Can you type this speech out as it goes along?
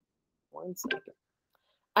One second.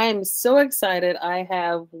 I am so excited. I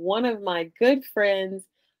have one of my good friends,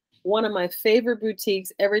 one of my favorite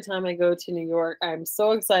boutiques every time I go to New York. I'm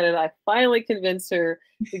so excited. I finally convinced her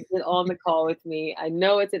to get on the call with me. I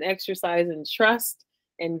know it's an exercise in trust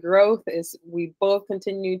and growth as we both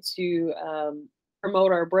continue to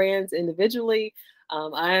promote our brands individually.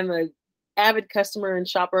 I am a avid customer and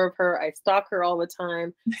shopper of her. I stalk her all the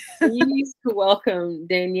time. Please welcome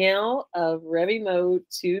Danielle of REVIMODE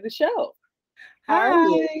to the show. How are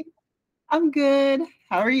you? Hi, I'm good.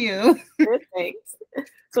 How are you? Good, thanks.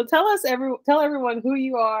 So tell everyone who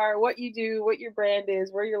you are, what you do, what your brand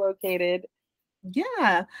is, where you're located.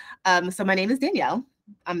 Yeah. So my name is Danielle.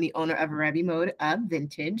 I'm the owner of REVIMODE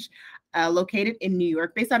Vintage, located in New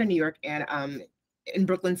York, based out of New York and in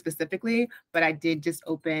Brooklyn specifically, but I did just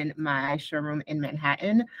open my showroom in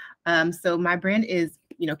Manhattan. So my brand is,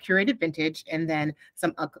 curated vintage and then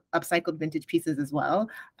some upcycled vintage pieces as well.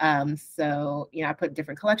 So, I put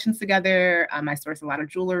different collections together. I source a lot of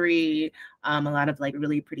jewelry, a lot of like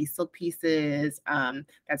really pretty silk pieces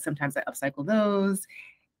that sometimes I upcycle those.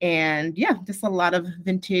 And yeah, just a lot of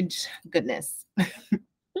vintage goodness.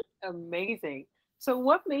 Amazing. So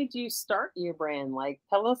what made you start your brand? Like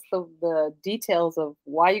tell us the details of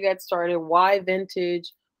why you got started, why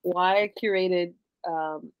vintage, why a curated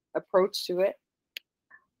approach to it.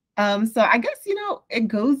 So I guess, it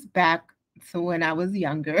goes back to when I was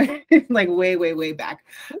younger, like way, way, way back.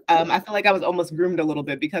 I feel like I was almost groomed a little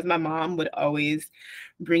bit because my mom would always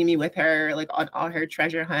bring me with her, like on all her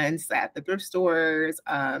treasure hunts at the thrift stores,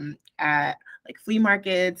 at like flea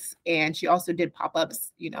markets. And she also did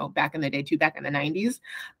pop-ups, back in the day too, back in the 90s.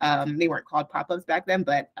 They weren't called pop-ups back then,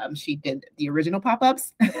 but she did the original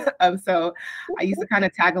pop-ups. So I used to kind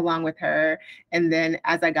of tag along with her. And then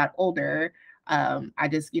as I got older, I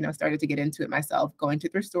just, started to get into it myself, going to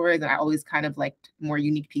thrift stores, and I always kind of liked more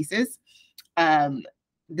unique pieces.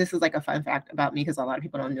 This is like a fun fact about me because a lot of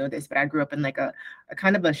people don't know this, but I grew up in like a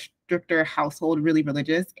kind of a stricter household, really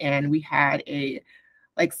religious, and we had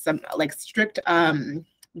some strict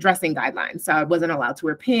dressing guidelines. So I wasn't allowed to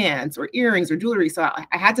wear pants or earrings or jewelry. So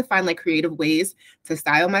I had to find like creative ways to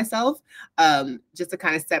style myself, just to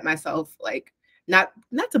kind of set myself like not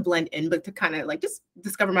to blend in, but to kind of like just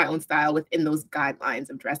discover my own style within those guidelines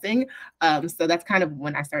of dressing. So that's kind of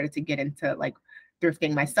when I started to get into like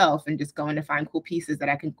thrifting myself and just going to find cool pieces that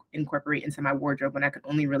I can incorporate into my wardrobe when I could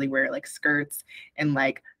only really wear like skirts and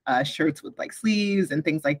like shirts with like sleeves and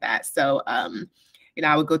things like that. So,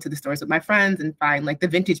 I would go to the stores with my friends and find like the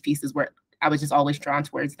vintage pieces where I was just always drawn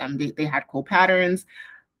towards them. They had cool patterns,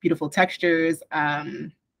 beautiful textures.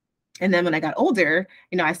 And then when I got older,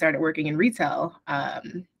 I started working in retail,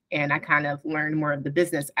 and I kind of learned more of the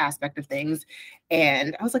business aspect of things.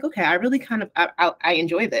 And I was like, okay, I really I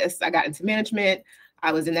enjoy this. I got into management.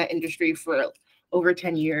 I was in that industry for over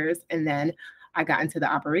 10 years. And then I got into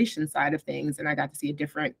the operations side of things and I got to see a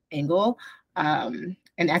different angle. And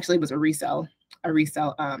actually it was a resale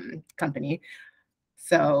company.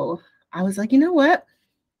 So I was like, you know what?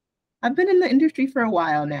 I've been in the industry for a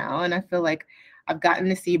while now, and I feel like I've gotten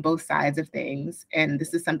to see both sides of things. And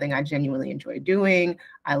this is something I genuinely enjoy doing.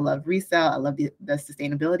 I love resale. I love the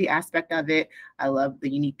sustainability aspect of it. I love the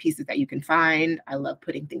unique pieces that you can find. I love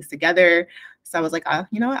putting things together. So I was like,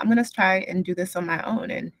 you know what? I'm going to try and do this on my own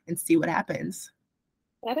and see what happens.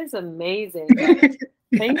 That is amazing.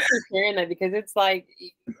 Thanks for sharing that because it's like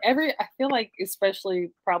I feel like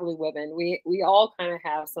especially probably women, we all kind of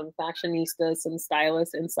have some fashionistas, some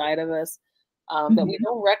stylists inside of us that we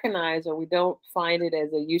don't recognize or we don't find it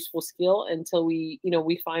as a useful skill until we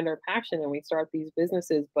find our passion and we start these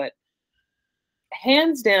businesses. But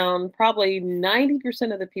hands down, probably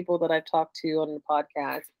 90% of the people that I've talked to on the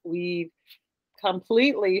podcast, we've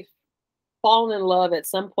completely fallen in love at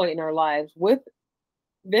some point in our lives with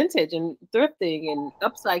vintage and thrifting and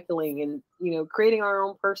upcycling and creating our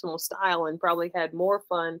own personal style, and probably had more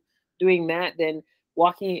fun doing that than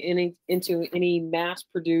walking into any mass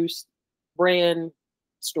produced brand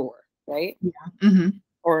store, right? Yeah.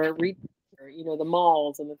 Or the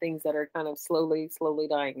malls and the things that are kind of slowly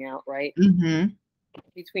dying out, right?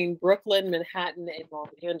 Between Brooklyn, Manhattan, and Los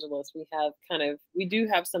Angeles, we do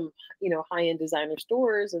have some high end designer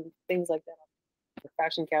stores and things like that,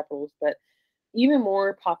 fashion capitals, but even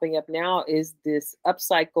more popping up now is this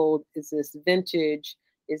upcycled, is this vintage,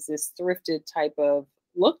 is this thrifted type of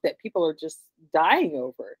look that people are just dying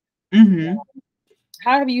over.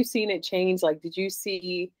 How have you seen it change? Like, did you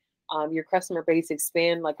see your customer base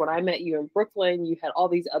expand? Like when I met you in Brooklyn, you had all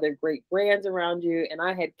these other great brands around you, and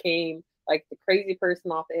I had came like the crazy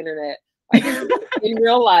person off the internet. Like in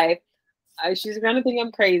real life, she's gonna think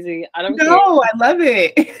I'm crazy. I don't care. No, I love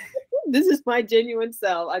it. This is my genuine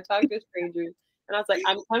self. I talk to strangers. And I was like,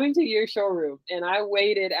 I'm coming to your showroom. And I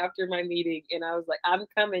waited after my meeting and I was like, I'm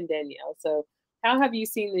coming, Danielle. So, how have you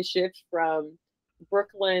seen the shift from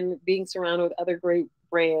Brooklyn being surrounded with other great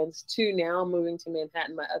brands to now moving to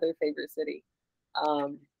Manhattan, my other favorite city,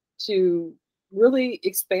 um, to really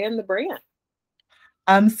expand the brand?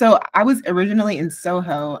 So I was originally in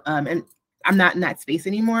Soho, and I'm not in that space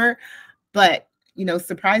anymore. But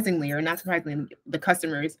surprisingly or not surprisingly, the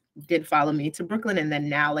customers did follow me to Brooklyn, and then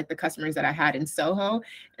now like the customers that I had in Soho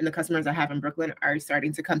and the customers I have in Brooklyn are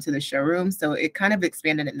starting to come to the showroom. So it kind of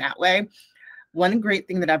expanded in that way. One great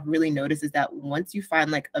thing that I've really noticed is that once you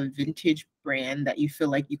find like a vintage brand that you feel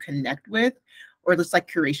like you connect with, or just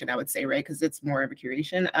like curation, I would say, right? Because it's more of a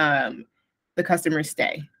curation. The customers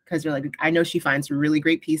stay because you're like, I know she finds really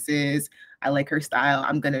great pieces. I like her style.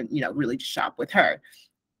 I'm gonna, really shop with her.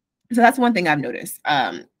 So that's one thing I've noticed.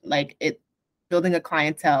 Like building a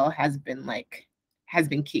clientele has been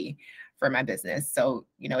key for my business. So,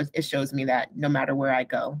 it shows me that no matter where I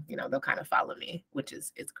go, they'll kind of follow me, which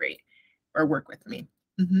is great, or work with me.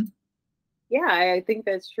 Mm-hmm. Yeah, I think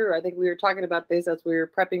that's true. I think we were talking about this as we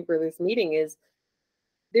were prepping for this meeting is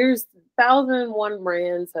there's 1,001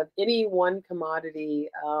 brands of any one commodity.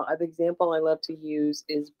 An example I love to use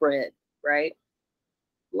is bread, right?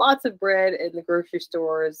 Lots of bread in the grocery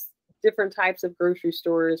stores, different types of grocery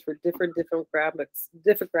stores for different demographics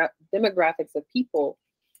of people.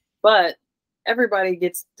 But everybody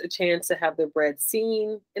gets a chance to have their bread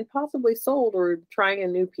seen and possibly sold or trying a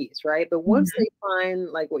new piece, right? But once Mm-hmm. they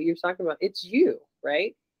find like what you're talking about, it's you,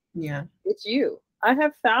 right? Yeah. It's you. I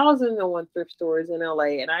have 1,001 thrift stores in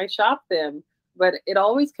LA and I shop them, but it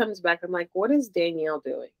always comes back. I'm like, what is Danielle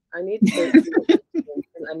doing? I need to go to New York.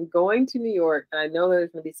 I'm going to New York and I know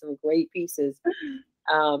there's going to be some great pieces.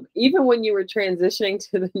 Even when you were transitioning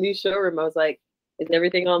to the new showroom, I was like, is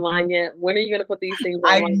everything online yet? When are you going to put these things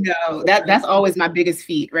I online? know that's always my biggest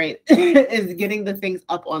feat, right? Is getting the things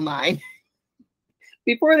up online.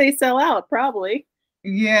 Before they sell out, probably.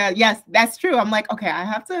 Yeah, yes, that's true. I'm like, okay, I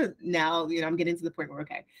have to now, I'm getting to the point where,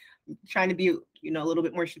 okay, I'm trying to be, a little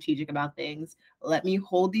bit more strategic about things. Let me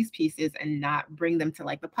hold these pieces and not bring them to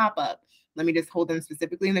like the pop-up. Let me just hold them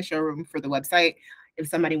specifically in the showroom for the website. If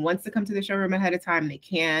somebody wants to come to the showroom ahead of time, they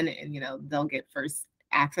can, and, they'll get first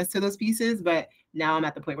access to those pieces. But now I'm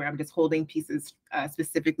at the point where I'm just holding pieces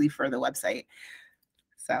specifically for the website.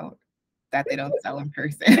 So that they don't sell in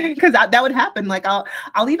person, because that would happen. Like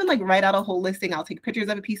I'll even like write out a whole listing. I'll take pictures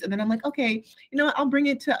of a piece, and then I'm like, okay, what? I'll bring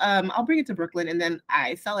it to Brooklyn, and then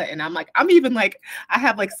I sell it. And I'm like, I'm even like, I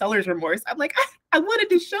have like seller's remorse. I'm like, I wanted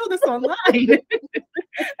to show this online,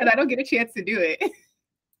 and I don't get a chance to do it.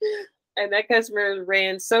 And that customer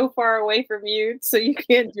ran so far away from you, so you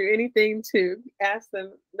can't do anything to ask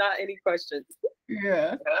them not any questions.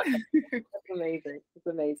 Yeah. That's amazing. It's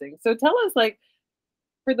amazing. So tell us, like,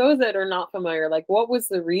 for those that are not familiar, like, what was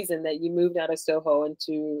the reason that you moved out of Soho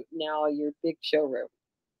into now your big showroom?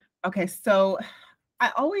 Okay, so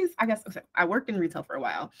I guess I worked in retail for a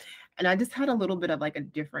while, and I just had a little bit of like a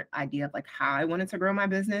different idea of like how I wanted to grow my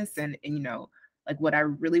business, and like what I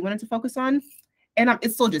really wanted to focus on. And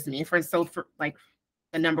it's still just me. For like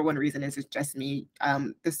the number one reason is it's just me.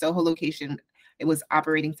 The Soho location, it was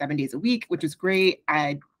operating 7 days a week, which is great.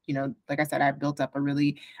 Like I said, I built up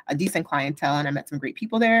a decent clientele, and I met some great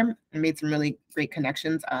people there and made some really great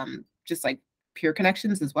connections, just like peer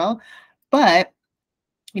connections as well. But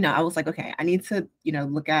I was like, okay, I need to,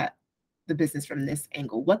 look at the business from this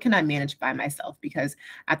angle. What can I manage by myself? Because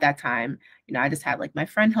at that time, I just had like my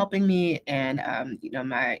friend helping me and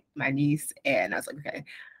my niece, and I was like, okay,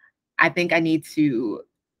 I think I need to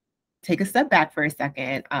take a step back for a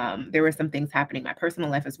second. There were some things happening in my personal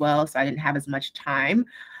life as well, so I didn't have as much time.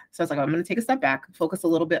 So I was like, I'm going to take a step back, focus a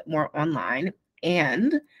little bit more online,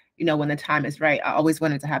 and when the time is right. I always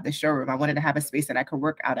wanted to have the showroom. I wanted to have a space that I could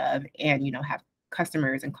work out of, and have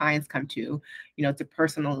customers and clients come to, to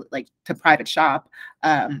personal, like to private shop.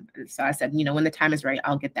 So I said, when the time is right,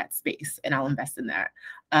 I'll get that space and I'll invest in that.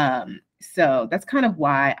 So that's kind of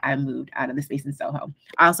why I moved out of the space in Soho.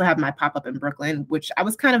 I also have my pop-up in Brooklyn, which I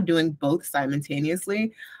was kind of doing both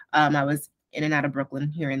simultaneously. I was in and out of Brooklyn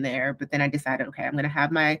here and there, but then I decided, okay, I'm going to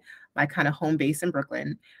have my kind of home base in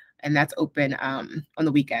Brooklyn, and that's open on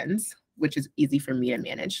the weekends, which is easy for me to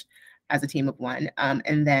manage as a team of one.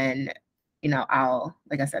 And then, I'll,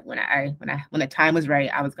 like I said, when the time was right,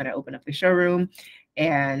 I was going to open up the showroom,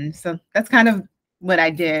 and so that's kind of what I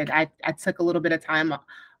did. I took a little bit of time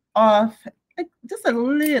off, like, just a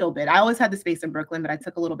little bit. I always had the space in Brooklyn, but I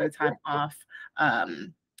took a little bit of time off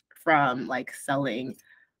from like selling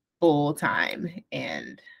full time,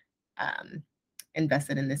 and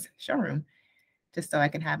invested in this showroom just so I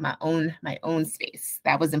can have my own space.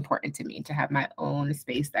 That was important to me, to have my own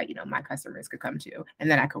space that, my customers could come to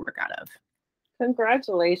and then I could work out of.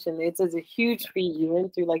 Congratulations. It's a huge feat. You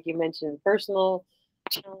went through, like you mentioned, personal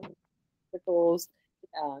challenges, obstacles,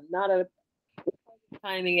 not a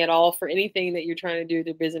timing at all for anything that you're trying to do with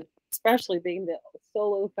your business, especially being the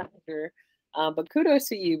solo founder. But kudos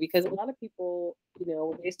to you, because a lot of people,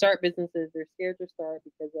 when they start businesses, they're scared to start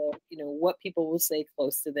because of, what people will say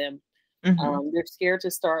close to them. They're scared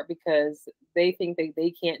to start because they think that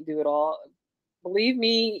they can't do it all. Believe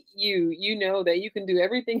me, you know that you can do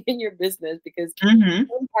everything in your business because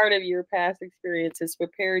some part of your past experience has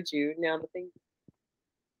prepared you. Now the thing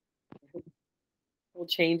will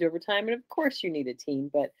change over time, and of course you need a team,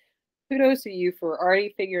 but kudos to you for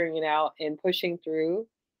already figuring it out and pushing through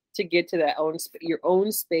to get to that your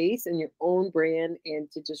own space and your own brand,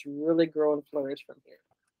 and to just really grow and flourish from here.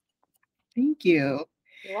 Thank you.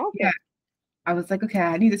 You're welcome. Yeah. I was like, okay,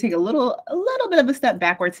 I need to take a little bit of a step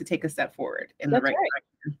backwards to take a step forward in the right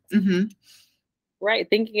direction. Right.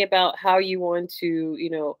 Thinking about how you want to,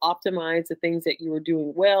 optimize the things that you were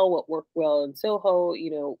doing well, what worked well in Soho,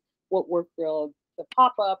 what worked well to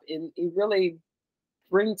pop up, and really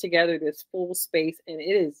bring together this full space. And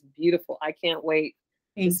it is beautiful. I can't wait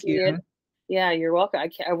to see it. Yeah, you're welcome.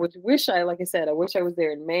 I wish like I said, I wish I was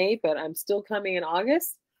there in May, but I'm still coming in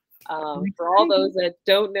August. For all those that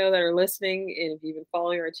don't know that are listening, and if you've been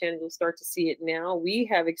following our channel, you'll start to see it now. We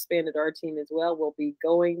have expanded our team as well. We'll be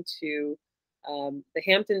going to the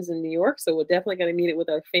Hamptons in New York, so we're definitely going to meet it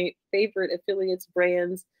with our favorite affiliates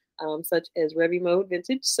brands, such as REVIMODE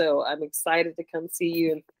Vintage. So I'm excited to come see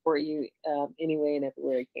you and support you anyway and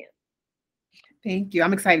everywhere I can. Thank you.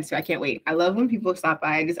 I'm excited too. I can't wait. I love when people stop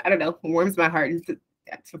by. I don't know, it warms my heart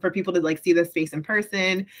for people to like see the space in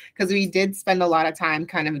person, because we did spend a lot of time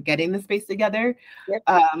kind of getting the space together. Yep.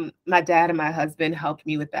 My dad and my husband helped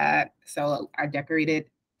me with that. So I decorated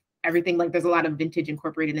everything. Like there's a lot of vintage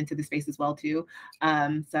incorporated into the space as well too. So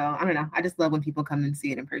I don't know. I just love when people come and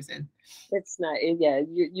see it in person. It's not, yeah,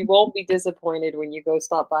 you won't be disappointed when you go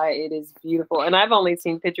stop by. It is beautiful. And I've only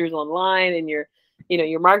seen pictures online and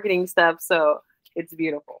your marketing stuff. So it's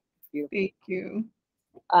beautiful. It's beautiful. Thank you.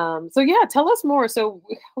 So yeah, tell us more. So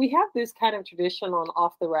we have this kind of tradition on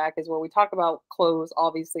Off the Rack, is where we talk about clothes,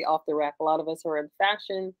 obviously off the rack. A lot of us are in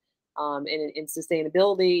fashion, and in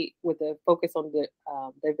sustainability, with a focus on the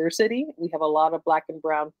diversity. We have a lot of Black and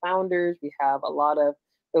Brown founders. We have a lot of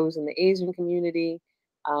those in the Asian community.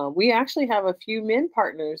 We actually have a few men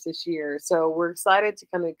partners this year. So we're excited to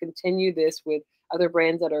kind of continue this with other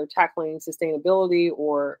brands that are tackling sustainability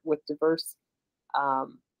or with diverse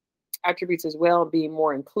attributes as well, being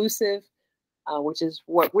more inclusive, which is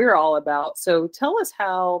what we're all about. So tell us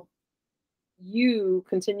how you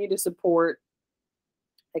continue to support,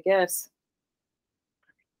 I guess.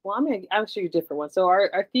 Well, I'll show you a different one. So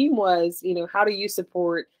our theme was, how do you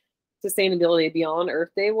support sustainability beyond Earth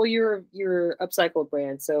Day? Well, you're upcycled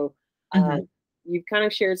brand. So you've kind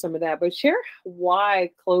of shared some of that, but share why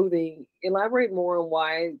clothing, elaborate more on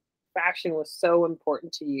why fashion was so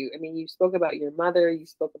important to you. I mean, you spoke about your mother, you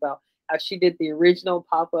spoke about how she did the original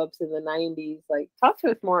pop-ups in the 90s. Like, talk to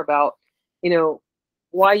us more about,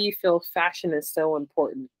 why you feel fashion is so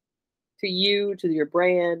important to you, to your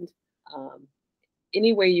brand,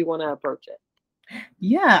 any way you want to approach it.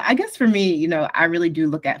 Yeah, I guess for me, I really do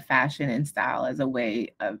look at fashion and style as a way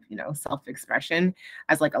of, self-expression,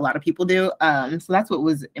 as like a lot of people do. So that's what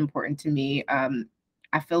was important to me.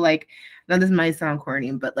 I feel like, now this might sound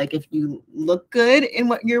corny, but like if you look good in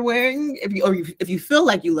what you're wearing, if you feel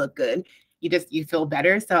like you look good, you feel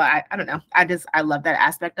better. So I don't know. I love that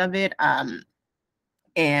aspect of it.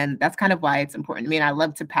 And that's kind of why it's important to me. And I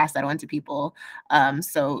love to pass that on to people.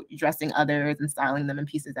 So dressing others and styling them in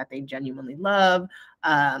pieces that they genuinely love.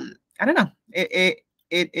 I don't know.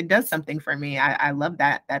 It does something for me. I love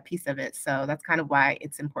that piece of it. So that's kind of why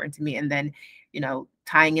it's important to me. And then,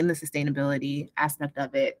 tying in the sustainability aspect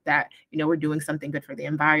of it, that, we're doing something good for the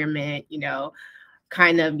environment,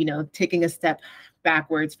 kind of, taking a step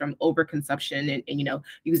backwards from overconsumption and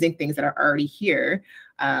using things that are already here.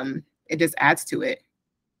 It just adds to it.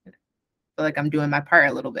 I feel like I'm doing my part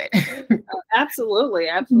a little bit. Absolutely.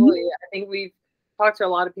 Absolutely. I think we've talked to a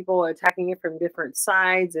lot of people attacking it from different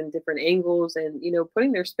sides and different angles, and,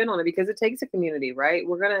 putting their spin on it, because it takes a community, right?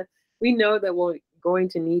 We know that we're going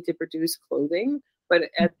to need to produce clothing, but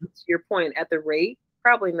to your point, at the rate,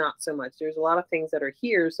 probably not so much. There's a lot of things that are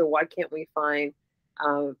here. So why can't we find,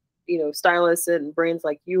 stylists and brands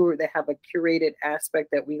like you that have a curated aspect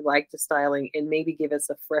that we like to styling, and maybe give us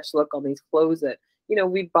a fresh look on these clothes that,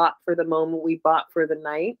 we bought for the moment, we bought for the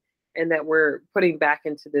night, and that we're putting back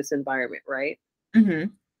into this environment, right?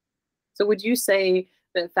 Mm-hmm. So would you say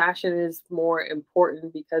that fashion is more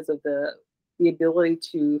important because of the ability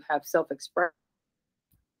to have self-expression?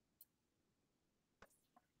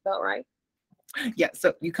 About right? Yeah.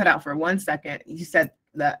 So you cut out for 1 second. You said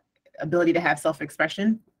the ability to have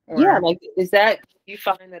self-expression, Yeah, or like is that you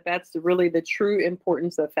find that that's really the true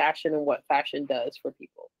importance of fashion and what fashion does for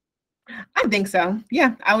people? I think so.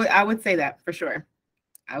 Yeah, I would say that for sure.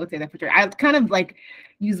 I would say that for sure. I kind of like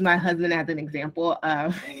use my husband as an example.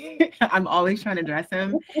 I'm always trying to dress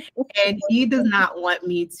him, and he does not want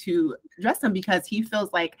me to dress him because he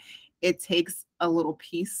feels like it takes a little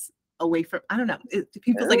piece away from. I don't know.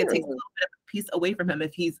 He feels like it takes a Oh, little bit of a piece away from him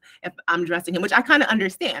if I'm dressing him, which I kind of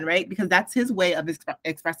understand, right? Because that's his way of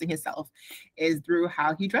expressing himself is through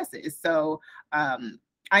how he dresses. So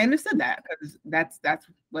I understood that because that's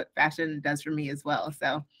what fashion does for me as well.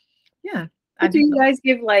 So yeah, I but do do you feel guys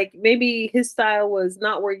give like maybe his style was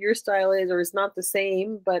not where your style is, or it's not the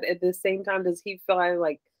same, but at the same time, does he feel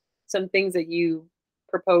like some things that you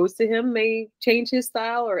propose to him may change his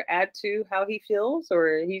style or add to how he feels,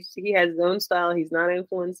 or he has his own style, he's not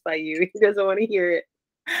influenced by you, he doesn't want to hear it.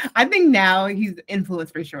 I think now he's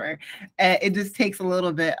influenced for sure. It just takes a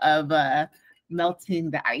little bit of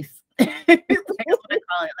melting the ice. Like, that's what I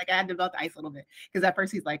call it. Like I had to melt the ice a little bit because at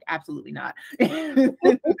first he's like, absolutely not.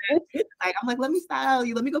 Like I'm like, let me style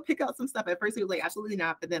you. Let me go pick out some stuff. At first he was like, absolutely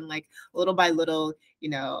not. But then like little by little,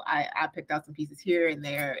 I picked out some pieces here and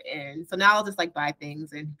there, and so now I'll just like buy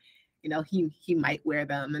things and. He might wear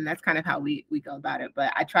them, and that's kind of how we go about it.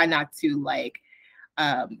 But I try not to like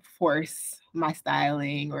force my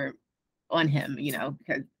styling or on him,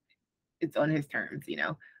 because it's on his terms,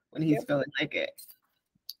 when he's Yep, feeling like it.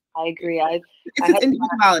 I agree. I It's I his had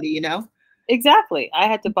individuality. exactly. I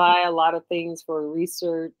had to buy a lot of things for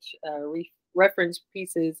research, reference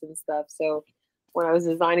pieces and stuff. So when I was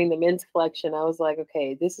designing the men's collection, I was like,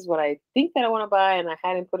 okay, this is what I think that I want to buy, and I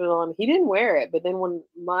hadn't put it on. He didn't wear it, but then when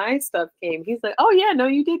my stuff came, he's like, "Oh yeah, no,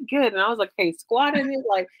 you did good." And I was like, "Hey, squat in it.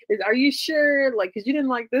 Like, are you sure? Like, because you didn't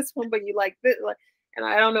like this one, but you like this." Like, and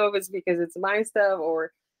I don't know if it's because it's my stuff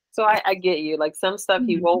or so I get you. Like some stuff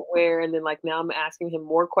he Mhm. won't wear, and then like now I'm asking him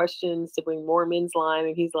more questions to bring more men's line,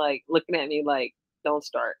 and he's like looking at me like, "Don't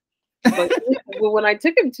start." But when I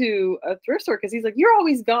took him to a thrift store, because he's like, "You're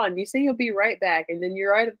always gone. You say you'll be right back, and then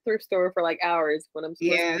you're at a thrift store for like hours when I'm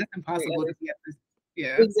supposed to Yeah, be that's doing impossible other." to be at this.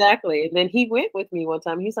 Yeah. Exactly. And then he went with me one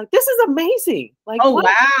time. He's like, "This is amazing. Like Oh what?"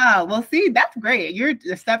 wow. Well, see, that's great. You're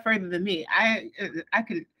a step further than me. I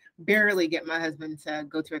could barely get my husband to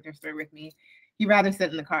go to a thrift store with me. He'd rather sit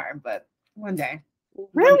in the car, but one day. One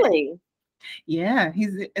day. Really? Yeah,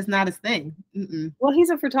 it's not his thing. Mm-mm. Well, he's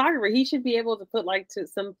a photographer. He should be able to put like to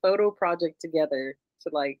some photo project together to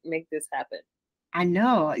like make this happen. I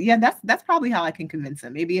know. Yeah, that's probably how I can convince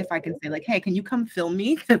him. Maybe if I can say like, "Hey, can you come film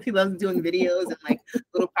me?" Because he loves doing videos and like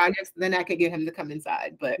little projects, then I could get him to come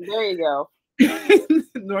inside. But There you go.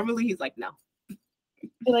 normally he's like, "No."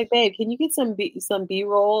 Be like, babe, can you get some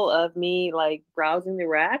B-roll of me like browsing the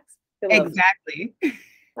racks? He'll love it. Exactly.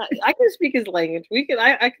 I can speak his language.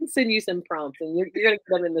 I can send you some prompts, and you're gonna get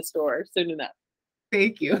them in the store soon enough.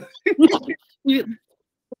 Thank you. You,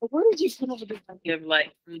 where did you come up with this idea of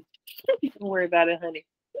like? Don't worry about it, honey.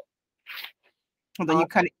 Hold on, you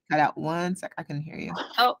cut out 1 sec. I can hear you.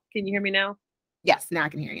 Oh, can you hear me now? Yes, now I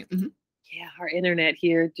can hear you. Mhm. Yeah, our internet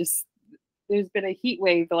here just there's been a heat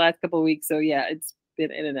wave the last couple of weeks, so yeah, it's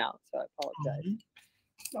been in and out. So I apologize. Mhm.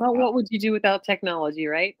 No Well, problem. what would you do without technology,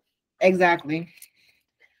 right? Exactly.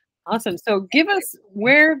 Awesome. So give us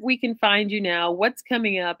where we can find you now. What's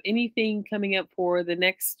coming up? Anything coming up for the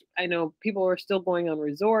next? I know people are still going on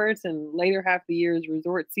resorts, and later half the year is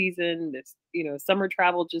resort season. This, summer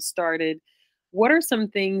travel just started. What are some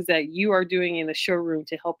things that you are doing in the showroom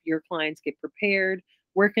to help your clients get prepared?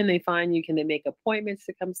 Where can they find you? Can they make appointments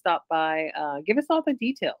to come stop by? Give us all the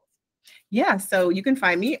details. Yeah, so you can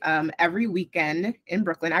find me every weekend in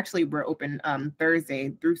Brooklyn. Actually, we're open Thursday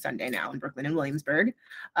through Sunday now in Brooklyn and Williamsburg.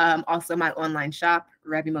 Also, my online shop,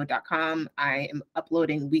 REVIMODE.com. I am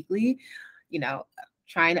uploading weekly, you know,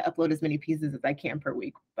 trying to upload as many pieces as I can per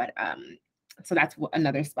week. But so that's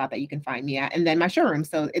another spot that you can find me at. And then my showroom.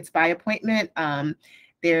 So it's by appointment.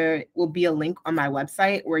 There will be a link on my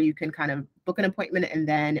website where you can kind of book an appointment, and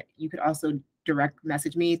then you could also direct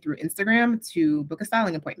message me through Instagram to book a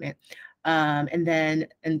styling appointment. And then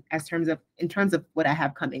in terms of what I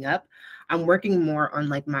have coming up, I'm working more on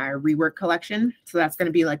like my rework collection. So that's going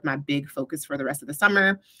to be like my big focus for the rest of the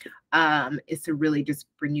summer, is to really just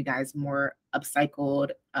bring you guys more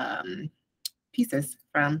upcycled pieces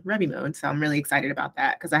from ReviMode. So I'm really excited about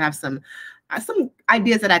that because I have some some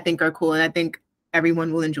ideas that I think are cool, and I think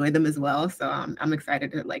everyone will enjoy them as well. So I'm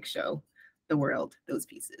excited to like show the world those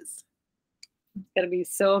pieces. It's going to be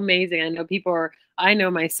so amazing. I know I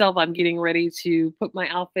know myself, I'm getting ready to put my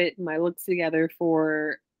outfit and my looks together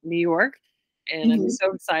for New York. And I'm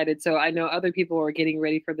so excited. So I know other people are getting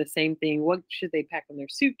ready for the same thing. What should they pack in their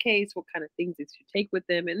suitcase? What kind of things they should take with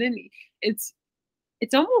them? And then it's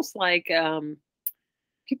almost like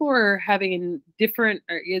people are having different,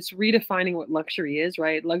 it's redefining what luxury is,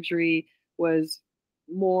 right? Luxury was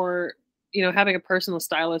more, having a personal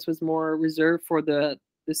stylist was more reserved for the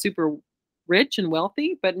super rich and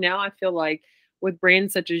wealthy. But now I feel like with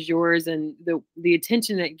brands such as yours and the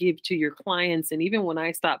attention that give to your clients, and even when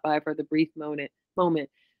I stop by for the brief moment,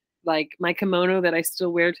 like my kimono that I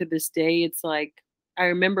still wear to this day, it's like I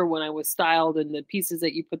remember when I was styled and the pieces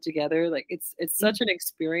that you put together. Like it's such an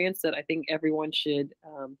experience that I think everyone should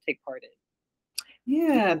take part in.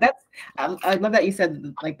 Yeah, that's I love that you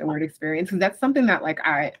said like the word experience, because that's something that like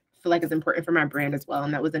I feel like is important for my brand as well.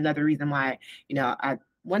 And that was another reason why, I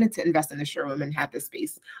wanted to invest in the showroom and have this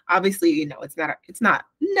space. Obviously, it's not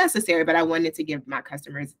necessary, but I wanted to give my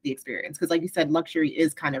customers the experience, because like you said, luxury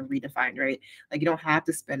is kind of redefined, right? Like you don't have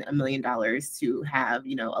to spend $1 million to have,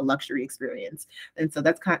 a luxury experience. And so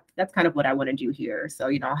that's kind of what I want to do here.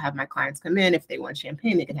 So, I'll have my clients come in. If they want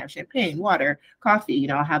champagne, they can have champagne, water, coffee,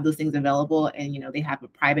 I'll have those things available, and they have a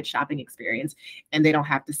private shopping experience, and they don't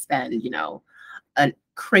have to spend, a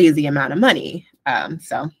crazy amount of money.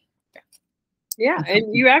 Yeah,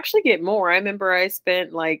 and you actually get more. I remember I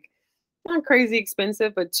spent like not crazy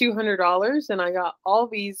expensive, but $200, and I got all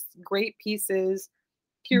these great pieces,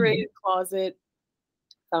 curated closet,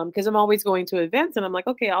 because I'm always going to events, and I'm like,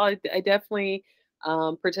 okay, I definitely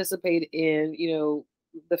participate in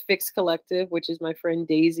the Fix Collective, which is my friend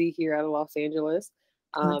Daisy here out of Los Angeles.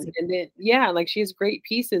 And then, like she has great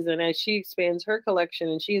pieces. And as she expands her collection,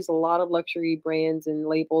 and she has a lot of luxury brands and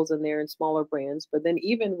labels in there and smaller brands. But then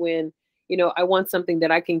even when, I want something that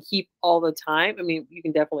I can keep all the time, I mean, you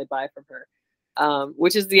can definitely buy from her,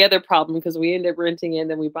 which is the other problem, because we end up renting it and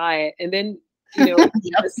then we buy it. And then,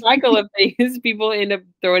 the cycle of things, people end up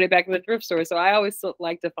throwing it back in the thrift store. So I always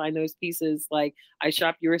like to find those pieces. Like I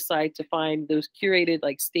shop your site to find those curated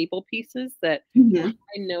like staple pieces that I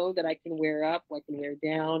know that I can wear up, I can wear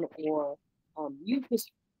down, or use this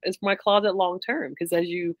as my closet long term. Because as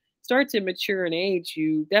you start to mature in age,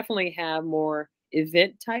 you definitely have more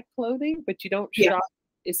event type clothing, but you don't shop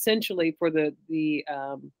essentially for the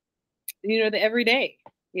everyday.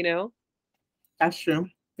 That's true.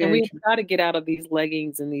 And we've got to get out of these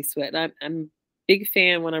leggings and these sweat. I'm big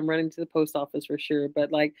fan when I'm running to the post office for sure.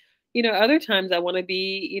 But like, other times I want to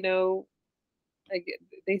be, like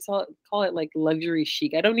they call it like luxury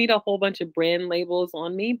chic. I don't need a whole bunch of brand labels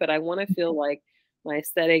on me, but I want to feel like my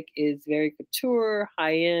aesthetic is very couture,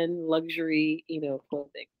 high end, luxury,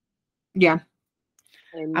 clothing. Yeah.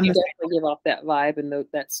 And you definitely give off that vibe and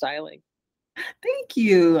that styling. Thank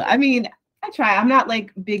you. I mean, I try. I'm not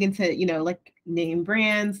like big into, like name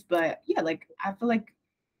brands, but yeah, like I feel like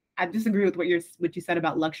I disagree with what you said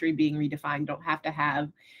about luxury being redefined. You don't have to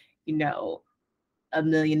have, 1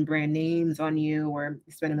 million brand names on you or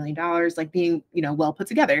spend $1 million, like being, well put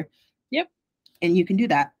together. Yep. And you can do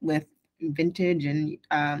that with vintage and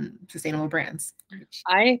sustainable brands.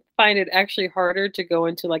 I find it actually harder to go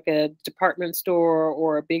into like a department store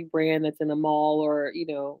or a big brand that's in a mall or,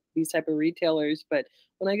 these type of retailers. But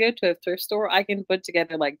when I go to a thrift store, I can put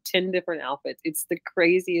together like 10 different outfits. It's the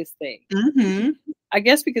craziest thing. I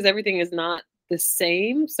guess because everything is not the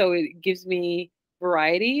same. So it gives me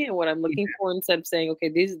variety and what I'm looking for, instead of saying, okay,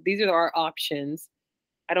 these are our options.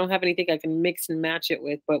 I don't have anything I can mix and match it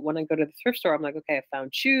with. But when I go to the thrift store, I'm like, okay, I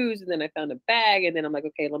found shoes, and then I found a bag, and then I'm like,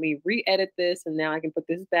 okay, let me re-edit this, and now I can put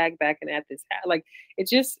this bag back and add this hat. Like it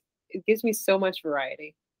gives me so much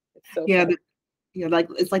variety. It's so fun. Like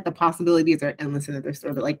it's like the possibilities are endless in the thrift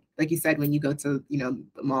store. But like you said, when you go to the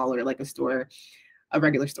mall or like a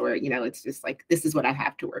regular store, it's just like, this is what I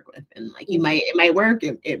have to work with, and like it might work,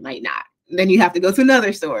 it might not. Then you have to go to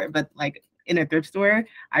another store. But like in a thrift store,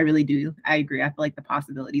 I agree. I feel like the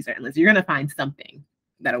possibilities are endless. You're gonna find something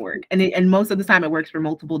that'll work, and most of the time it works for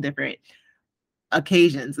multiple different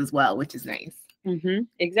occasions as well, which is nice.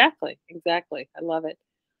 Exactly. I love it.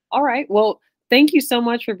 All right. Well, thank you so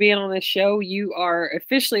much for being on this show. You are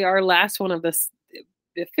officially our last one of the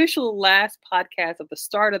official last podcast of the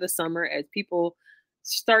start of the summer, as people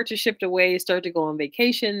start to shift away, start to go on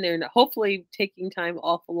vacation. They're hopefully taking time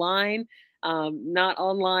offline, not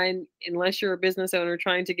online, unless you're a business owner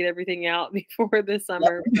trying to get everything out before the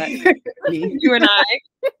summer. But you and I,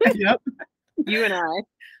 Yep. you and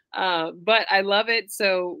I. But I love it.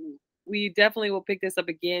 So we definitely will pick this up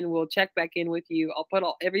again. We'll check back in with you. I'll put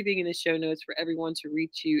everything in the show notes for everyone to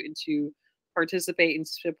reach you and to participate and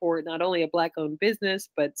support not only a Black-owned business,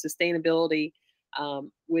 but sustainability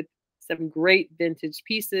with some great vintage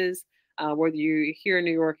pieces. Whether you're here in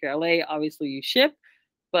New York or LA, obviously you ship.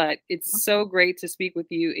 But it's so great to speak with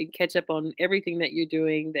you and catch up on everything that you're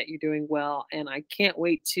doing well. And I can't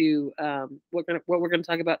wait to what we're gonna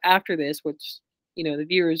talk about after this, which the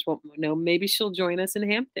viewers won't know. Maybe she'll join us in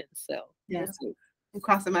Hampton. So yeah, we'll see. I'm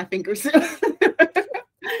crossing my fingers.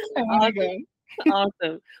 Awesome.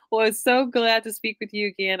 Awesome. Well, it's so glad to speak with you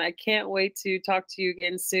again. I can't wait to talk to you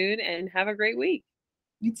again soon, and have a great week.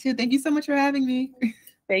 You too. Thank you so much for having me.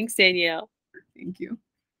 Thanks, Danielle. Thank you.